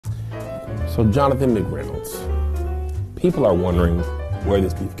So Jonathan McReynolds, people are wondering where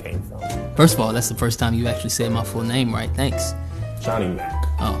this beef came from. First of all, that's the first time you actually said my full name right. Thanks. Johnny Mac.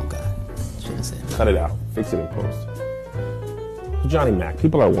 Oh, God. Should have said that. Cut it out. Fix it in post. Johnny Mac,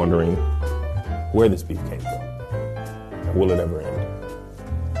 people are wondering where this beef came from. And will it ever end?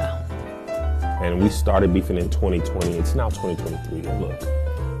 And we started beefing in 2020. It's now 2023. And look,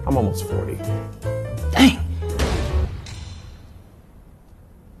 I'm almost 40. Dang.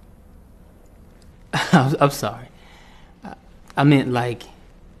 I'm sorry. I meant like,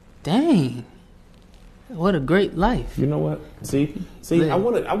 dang. What a great life. You know what? See, I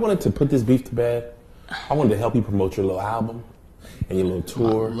wanted to put this beef to bed. I wanted to help you promote your little album and your little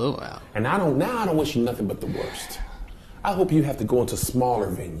tour. My little album. And I don't wish you nothing but the worst. I hope you have to go into smaller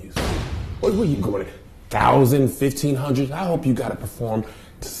venues. Where you going? 1,000, 1,500? I hope you got to perform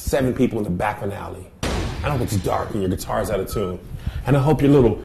to 7 people in the back of an alley. I hope it's dark and your guitar's out of tune. And I hope your little